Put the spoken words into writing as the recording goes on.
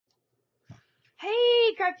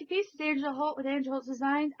Crafty Pieces, Angela Holt with Angela Holt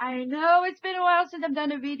Designs. I know it's been a while since I've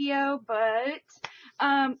done a video, but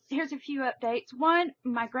here's a few updates. One,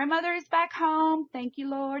 my grandmother is back home. Thank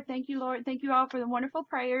you, Lord. Thank you, Lord. Thank you all for the wonderful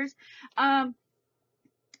prayers.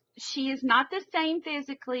 She is not the same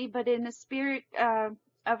physically, but in the spirit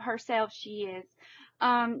of herself, she is.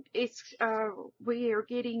 We are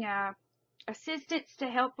getting assistance to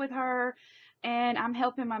help with her, and I'm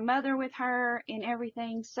helping my mother with her and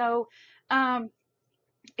everything. So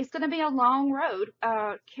it's going to be a long road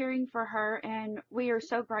caring for her, and we are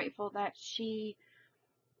so grateful that she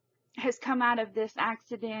has come out of this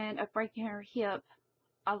accident of breaking her hip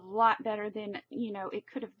a lot better than it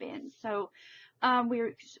could have been. So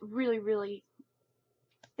we're really, really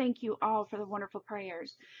thank you all for the wonderful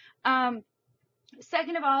prayers.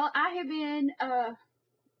 Second of all, I have been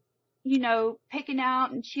picking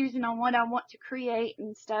out and choosing on what I want to create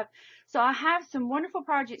and stuff. So I have some wonderful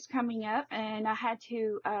projects coming up, and I had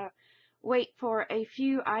to wait for a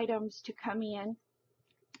few items to come in.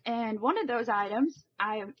 And one of those items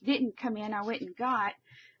didn't come in. I went and got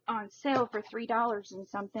on sale for $3 and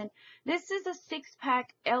something. This is a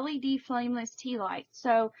 6-pack LED flameless tea light.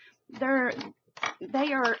 So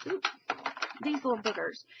they are these little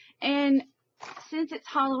boogers. And since it's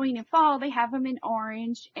Halloween and fall, they have them in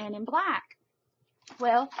orange and in black.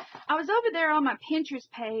 Well, I was over there on my Pinterest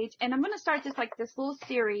page, and I'm going to start this little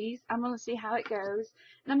series. I'm going to see how it goes,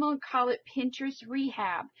 and I'm going to call it Pinterest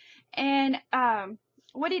Rehab. And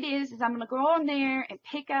what it is I'm going to go on there and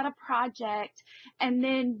pick out a project and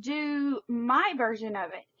then do my version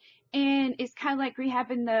of it. And it's kind of like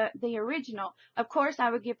rehabbing the original. Of course, I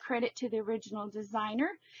would give credit to the original designer,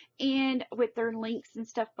 and with their links and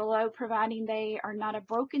stuff below, providing they are not a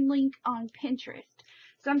broken link on Pinterest.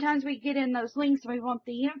 Sometimes we get in those links and we want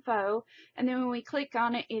the info, and then when we click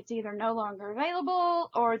on it, it's either no longer available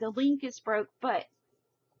or the link is broke. But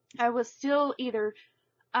I will still either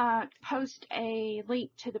post a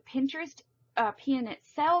link to the Pinterest pin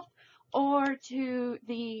itself, or to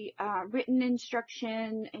the written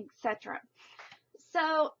instruction, etc.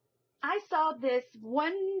 So I saw this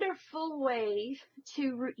wonderful way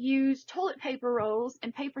to use toilet paper rolls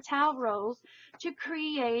and paper towel rolls to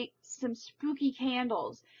create some spooky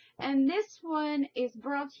candles. And this one is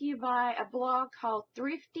brought to you by a blog called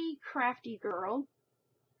Thrifty Crafty Girl.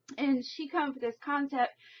 And she came up with this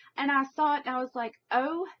concept, and I saw it and I was like,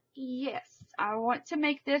 oh yes, I want to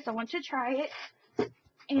make this. I want to try it.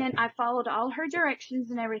 And I followed all her directions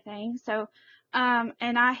and everything. So,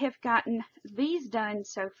 and I have gotten these done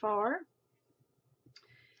so far.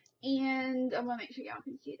 And I'm going to make sure y'all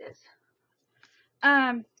can see this.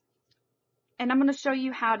 And I'm going to show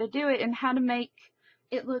you how to do it and how to make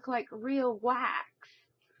it look like real wax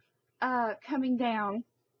coming down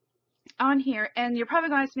on here. And you're probably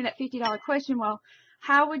going to ask me that $50 question. Well,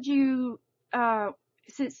 how would you,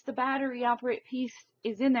 since the battery operated piece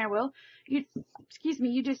is in there, well,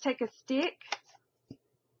 you just take a stick,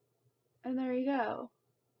 and there you go.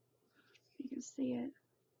 You can see it.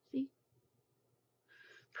 See?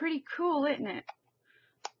 Pretty cool, isn't it?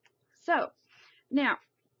 So, now,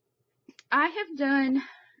 I have done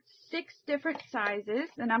 6 different sizes,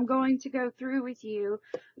 and I'm going to go through with you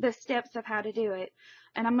the steps of how to do it.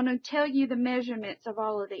 And I'm going to tell you the measurements of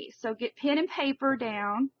all of these. So get pen and paper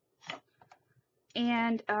down.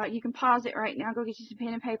 And you can pause it right now. Go get you some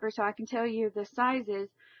pen and paper so I can tell you the sizes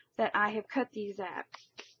that I have cut these at.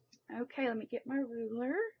 Okay, let me get my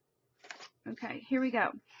ruler. Okay, here we go.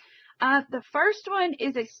 The first one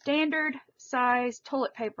is a standard size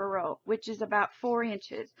toilet paper roll, which is about 4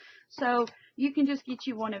 inches. So you can just get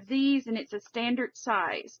you one of these, and it's a standard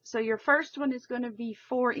size. So your first one is going to be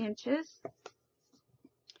 4 inches.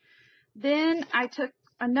 Then I took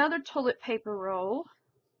another toilet paper roll,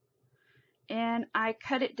 and I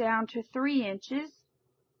cut it down to 3 inches.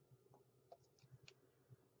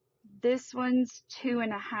 This one's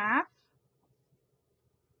 2.5.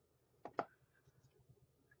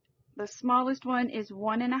 The smallest one is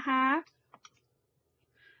 1.5.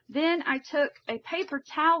 Then I took a paper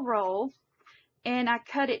towel roll and I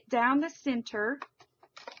cut it down the center,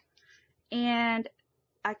 and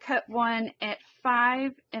I cut one at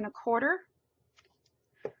 5 1/4.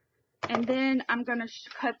 And then I'm going to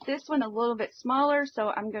cut this one a little bit smaller, so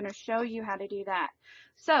I'm going to show you how to do that.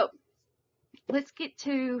 So let's get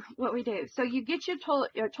to what we do. So you get your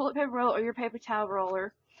toilet paper roll or your paper towel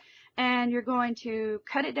roller, and you're going to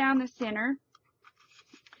cut it down the center,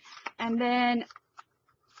 and then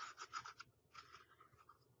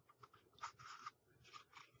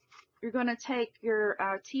you're going to take your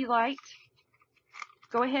tea light.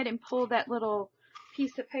 Go ahead and pull that little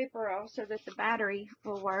piece of paper off so that the battery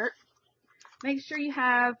will work. Make sure you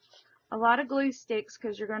have a lot of glue sticks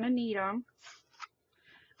because you're going to need them.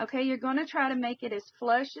 Okay, you're going to try to make it as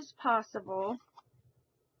flush as possible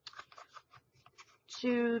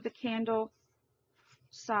to the candle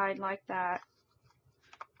side like that.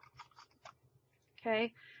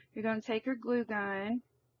 Okay, you're going to take your glue gun.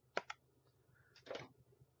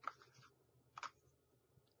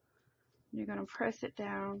 You're going to press it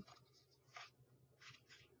down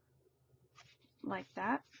like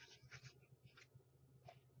that.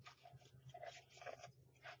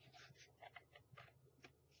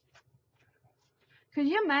 Could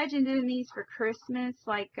you imagine doing these for Christmas?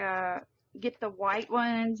 Like, get the white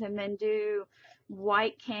ones and then do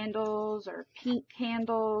white candles or pink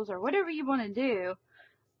candles or whatever you want to do.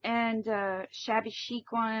 And shabby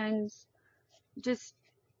chic ones. Just,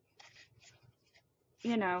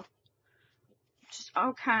 you know, just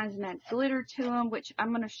all kinds and add glitter to them, which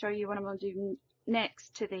I'm going to show you what I'm going to do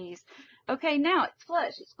next to these. Okay, now it's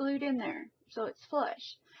flush. It's glued in there. So it's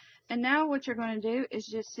flush. And now what you're going to do is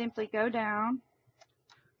just simply go down,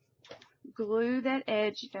 glue that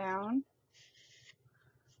edge down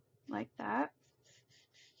like that.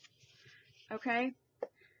 Okay,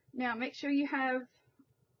 now make sure you have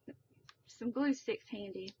some glue sticks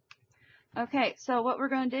handy. Okay, so what we're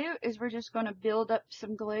going to do is we're just going to build up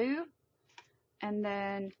some glue and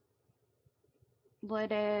then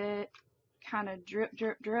let it kind of drip,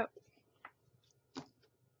 drip, drip.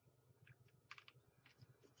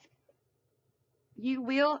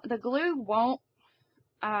 The glue won't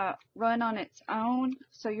run on its own,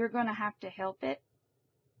 so you're going to have to help it.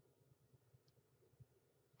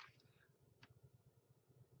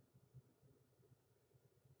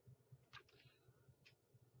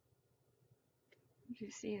 You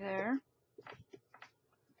see there.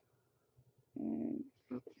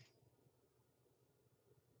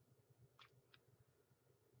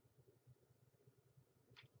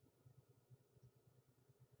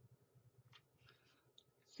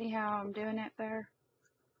 See how I'm doing it there?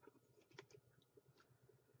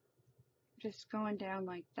 Just going down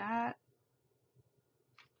like that.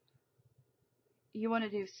 You want to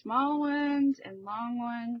do small ones and long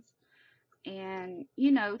ones, and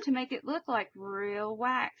you know, to make it look like real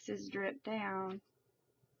wax is dripped down.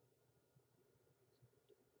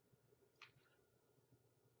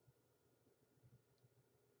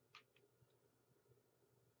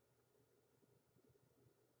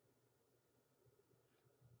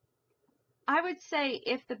 I would say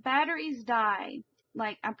if the batteries die,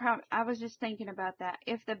 like I was just thinking about that.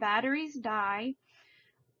 If the batteries die,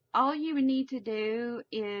 all you would need to do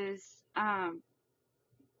is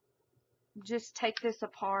just take this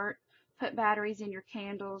apart, put batteries in your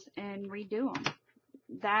candles, and redo them.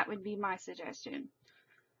 That would be my suggestion.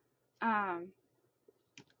 I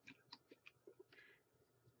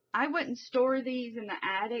wouldn't store these in the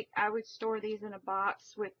attic. I would store these in a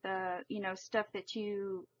box with the, you know, stuff that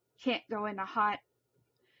you can't go in a hot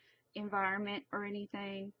environment or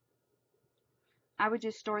anything. I would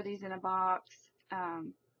just store these in a box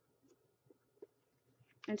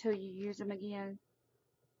until you use them again.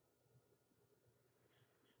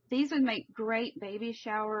 These would make great baby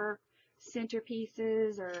shower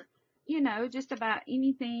centerpieces, or, you know, just about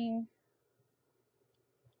anything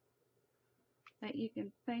that you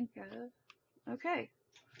can think of. Okay,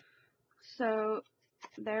 so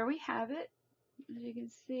there we have it, as you can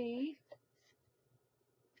see.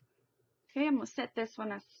 Okay, I'm going to set this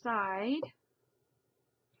one aside.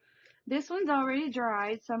 This one's already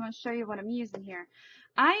dried, so I'm going to show you what I'm using here.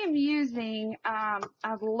 I am using, I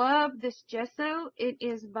love this gesso. It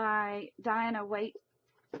is by Diana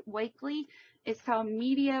Wakely. It's called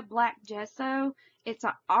Media Black Gesso. It's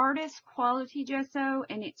an artist quality gesso,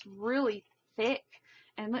 and it's really thick.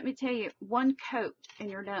 And let me tell you, one coat and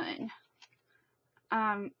you're done.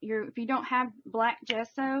 If you don't have black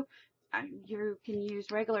gesso, you can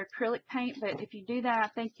use regular acrylic paint, but if you do that, I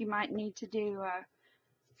think you might need to do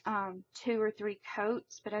 2 or 3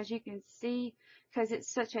 coats. But as you can see, because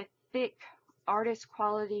it's such a thick artist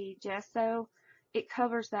quality gesso, it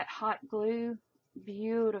covers that hot glue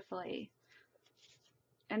beautifully.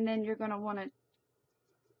 And then you're going to want to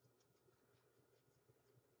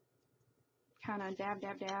kind of dab,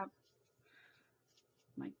 dab, dab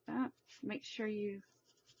like that. Make sure you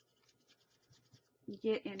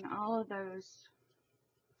get in all of those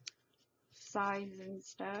sides and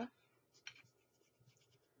stuff.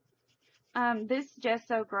 This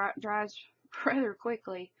gesso dries rather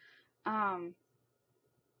quickly. I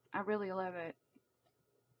really love it.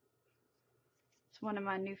 It's one of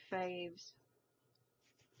my new faves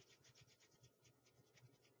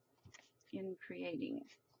in creating.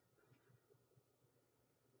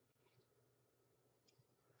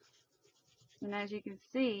 And as you can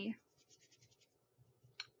see,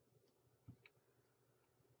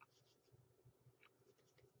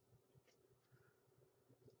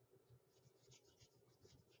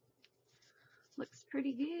 looks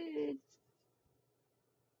pretty good.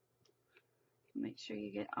 Make sure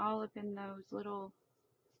you get all up in those little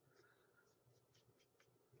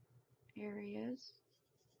areas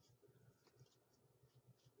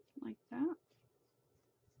like that.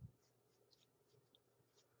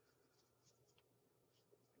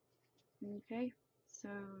 Okay, so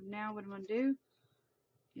now what I'm going to do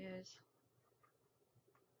is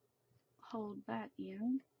hold that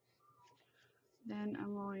in. Then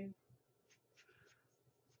I'm going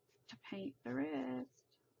to paint the rest.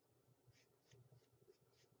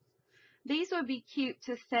 These would be cute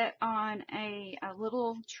to set on a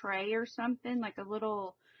little tray or something, like a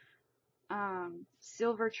little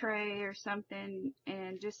silver tray or something,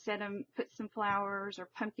 and just set them, put some flowers or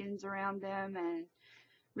pumpkins around them, and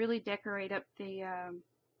really decorate up the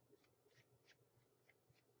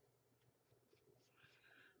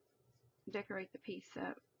piece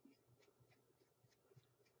up.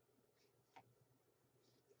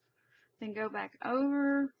 Then go back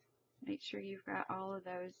over, make sure you've got all of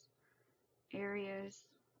those areas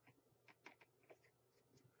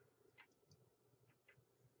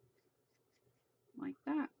like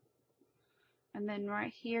that. And then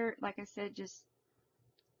right here, like I said, just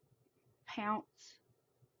pounce.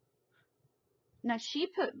 Now she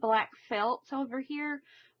put black felt over here,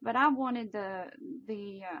 but I wanted the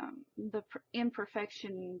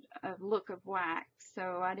imperfection of look of wax,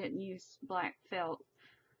 so I didn't use black felt.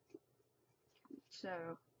 So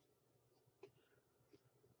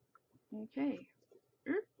okay.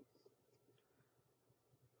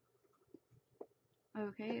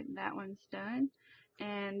 Okay, that one's done.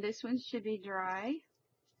 And this one should be dry.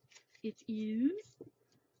 It is.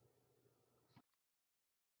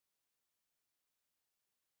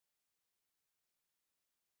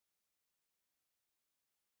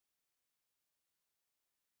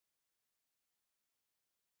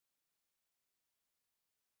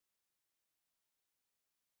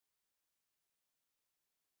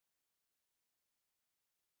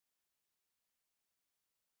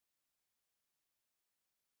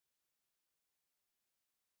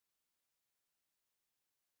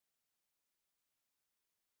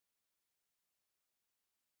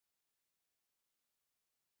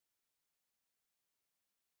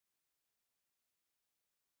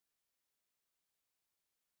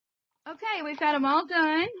 Okay, we've got them all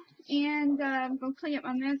done. And I'm going to clean up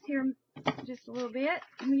my mess here just a little bit.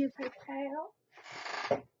 Let me get a paper towel.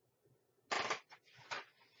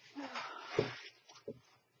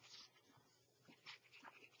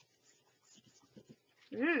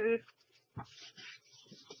 Ooh.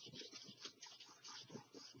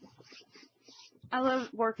 I love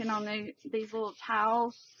working on these little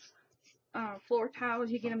towels, floor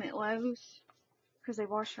towels. You get them at Lowe's because they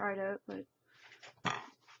wash right up. But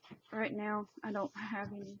right now, I don't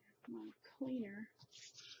have any cleaner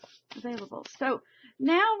available. So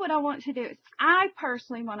now what I want to do is I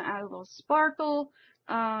personally want to add a little sparkle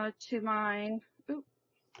to mine. Ooh,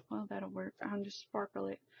 well, that'll work. I'll just sparkle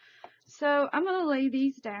it. So I'm going to lay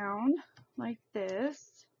these down like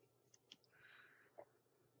this.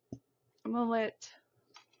 I'm going to let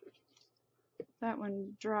that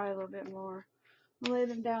one dry a little bit more. I'll lay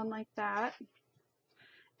them down like that.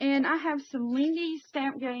 And I have some Lindy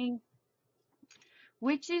Stamp Gang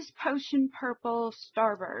Witch's Potion Purple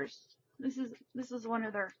Starburst. This is one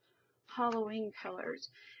of their Halloween colors.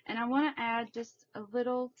 And I want to add just a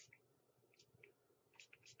little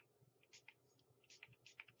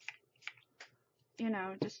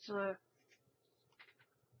just I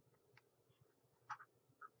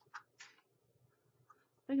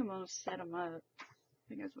think I'm going to set them up. I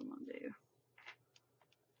think that's what I'm going to do.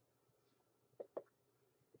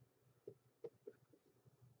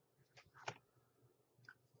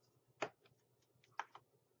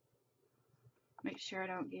 Make sure I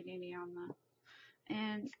don't get any on the,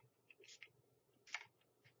 and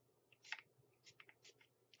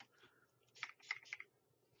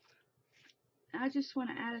I just want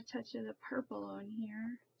to add a touch of the purple on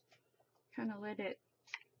here. Kind of let it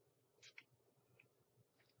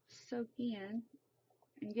soak in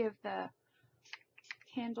and give the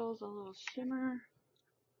candles a little shimmer.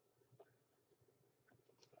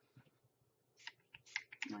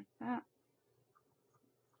 Like that.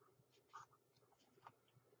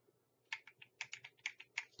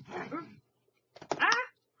 Ah!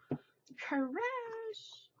 Crash!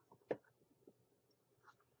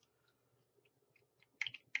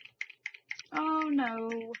 Oh no.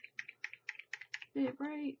 Did it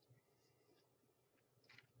break?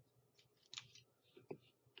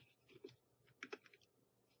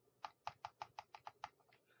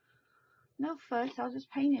 No fuss, I'll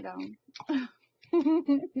just paint it on.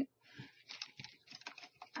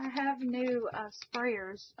 I have new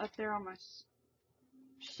sprayers up there on my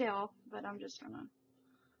shelf, but I'm just going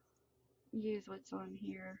to use what's on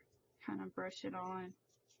here, kind of brush it on.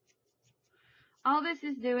 All this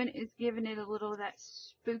is doing is giving it a little of that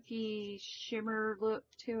spooky shimmer look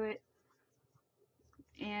to it.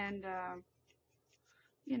 And,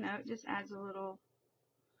 you know, it just adds a little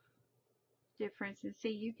difference. And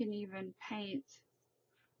see, you can even paint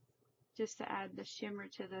just to add the shimmer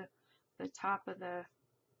to the top of the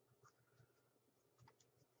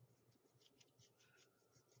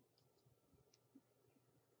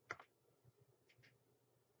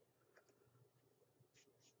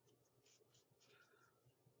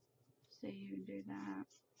so you can do that.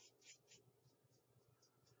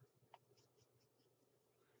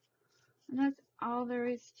 And that's all there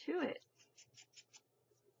is to it.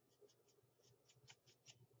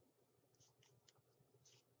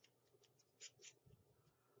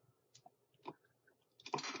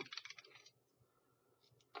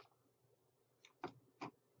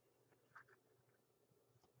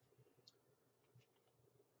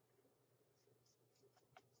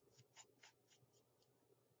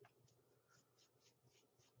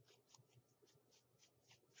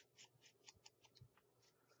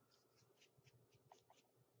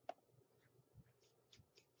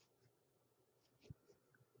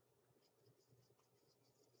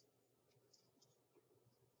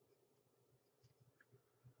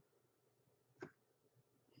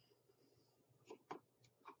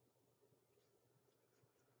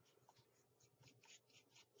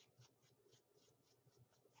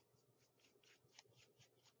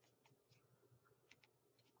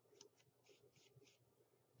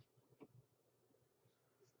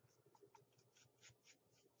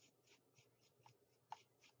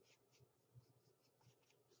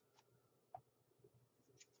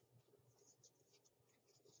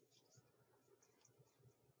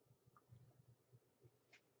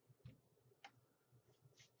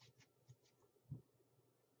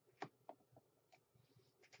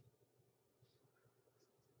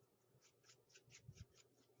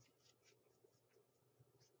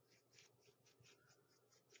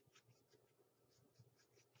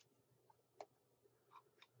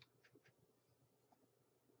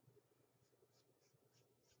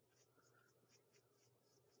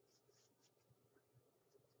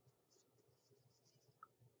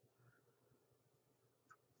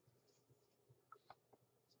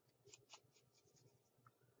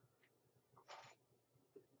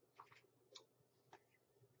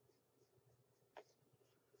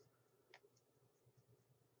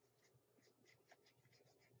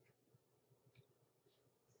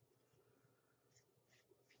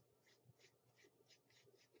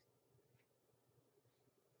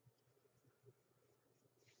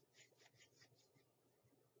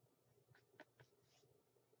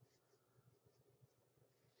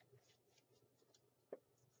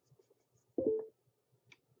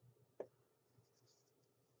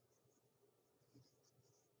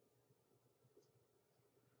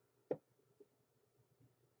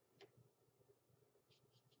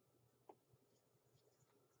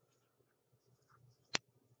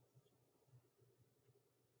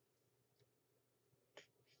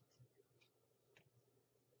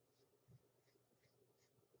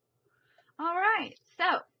 Alright,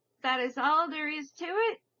 so that is all there is to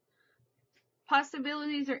it.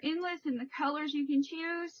 Possibilities are endless in the colors you can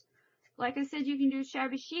choose. Like I said, you can do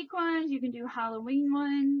shabby chic ones, you can do Halloween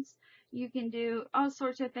ones, you can do all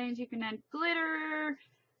sorts of things. You can add glitter,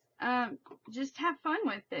 just have fun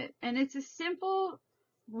with it. And it's a simple,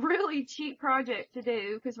 really cheap project to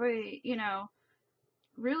do because we, you know,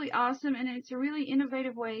 really awesome, and it's a really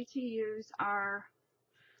innovative way to use our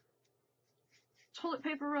toilet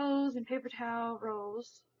paper rolls and paper towel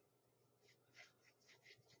rolls.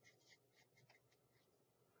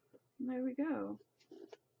 There we go.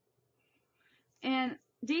 And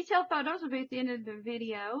detailed photos will be at the end of the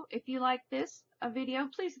video. If you like this video,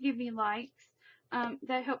 please give me likes.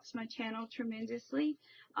 That helps my channel tremendously.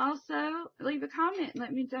 Also, leave a comment and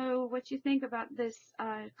let me know what you think about this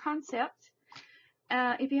concept.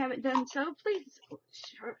 If you haven't done so, please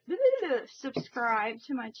subscribe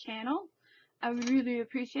to my channel. I really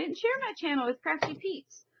appreciate it. And share my channel with Crafty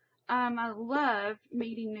Pete's. I love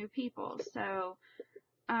meeting new people. So,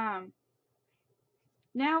 now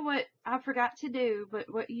what I forgot to do,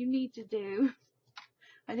 but what you need to do,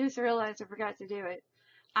 I just realized I forgot to do it.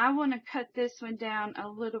 I want to cut this one down a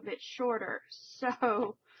little bit shorter.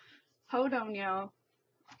 So, hold on, y'all.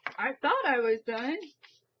 I thought I was done.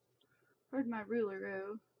 Where'd my ruler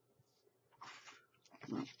go?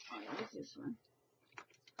 I'll use this one.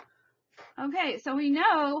 Okay, so we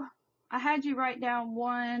know I had you write down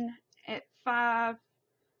 1 at 5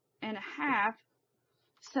 1/2.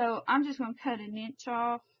 So I'm just going to cut an inch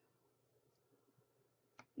off.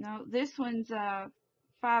 No, this one's 5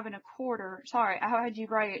 1/4. Sorry, I had you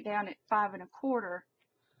write it down at 5 1/4.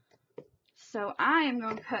 So I am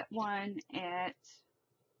going to cut one at,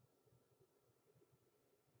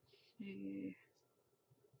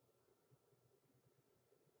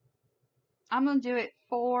 I'm going to do it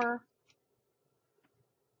 4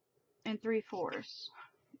 3/4.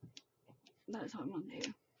 That's what I'm going to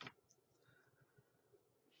do.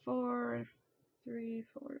 4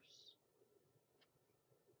 3/4.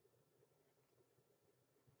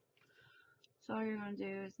 So all you're going to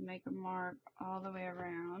do is make a mark all the way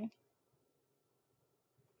around.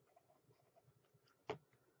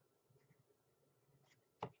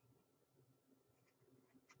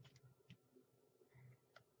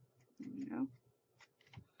 There you go.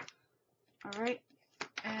 Alright,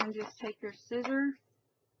 and just take your scissor.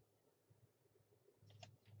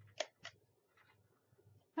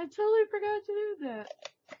 I totally forgot to do that.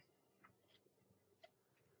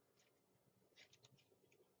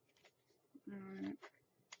 Alright.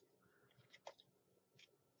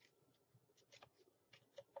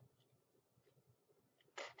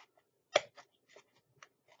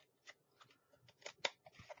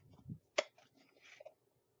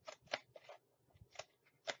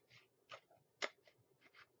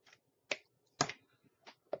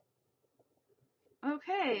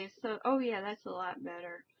 Okay, so, oh yeah, that's a lot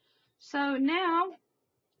better. So now,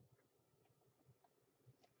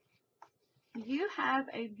 you have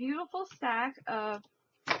a beautiful stack of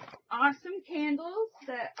awesome candles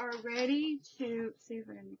that are ready to, see if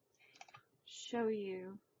I can show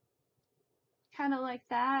you. Kind of like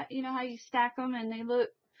that, you know how you stack them and they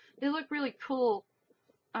look really cool,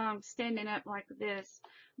 standing up like this.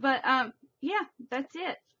 But, yeah, that's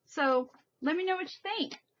it. So, let me know what you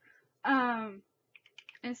think.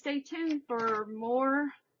 And stay tuned for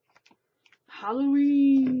more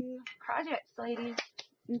Halloween projects, ladies.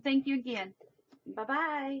 And thank you again.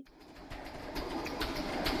 Bye-bye.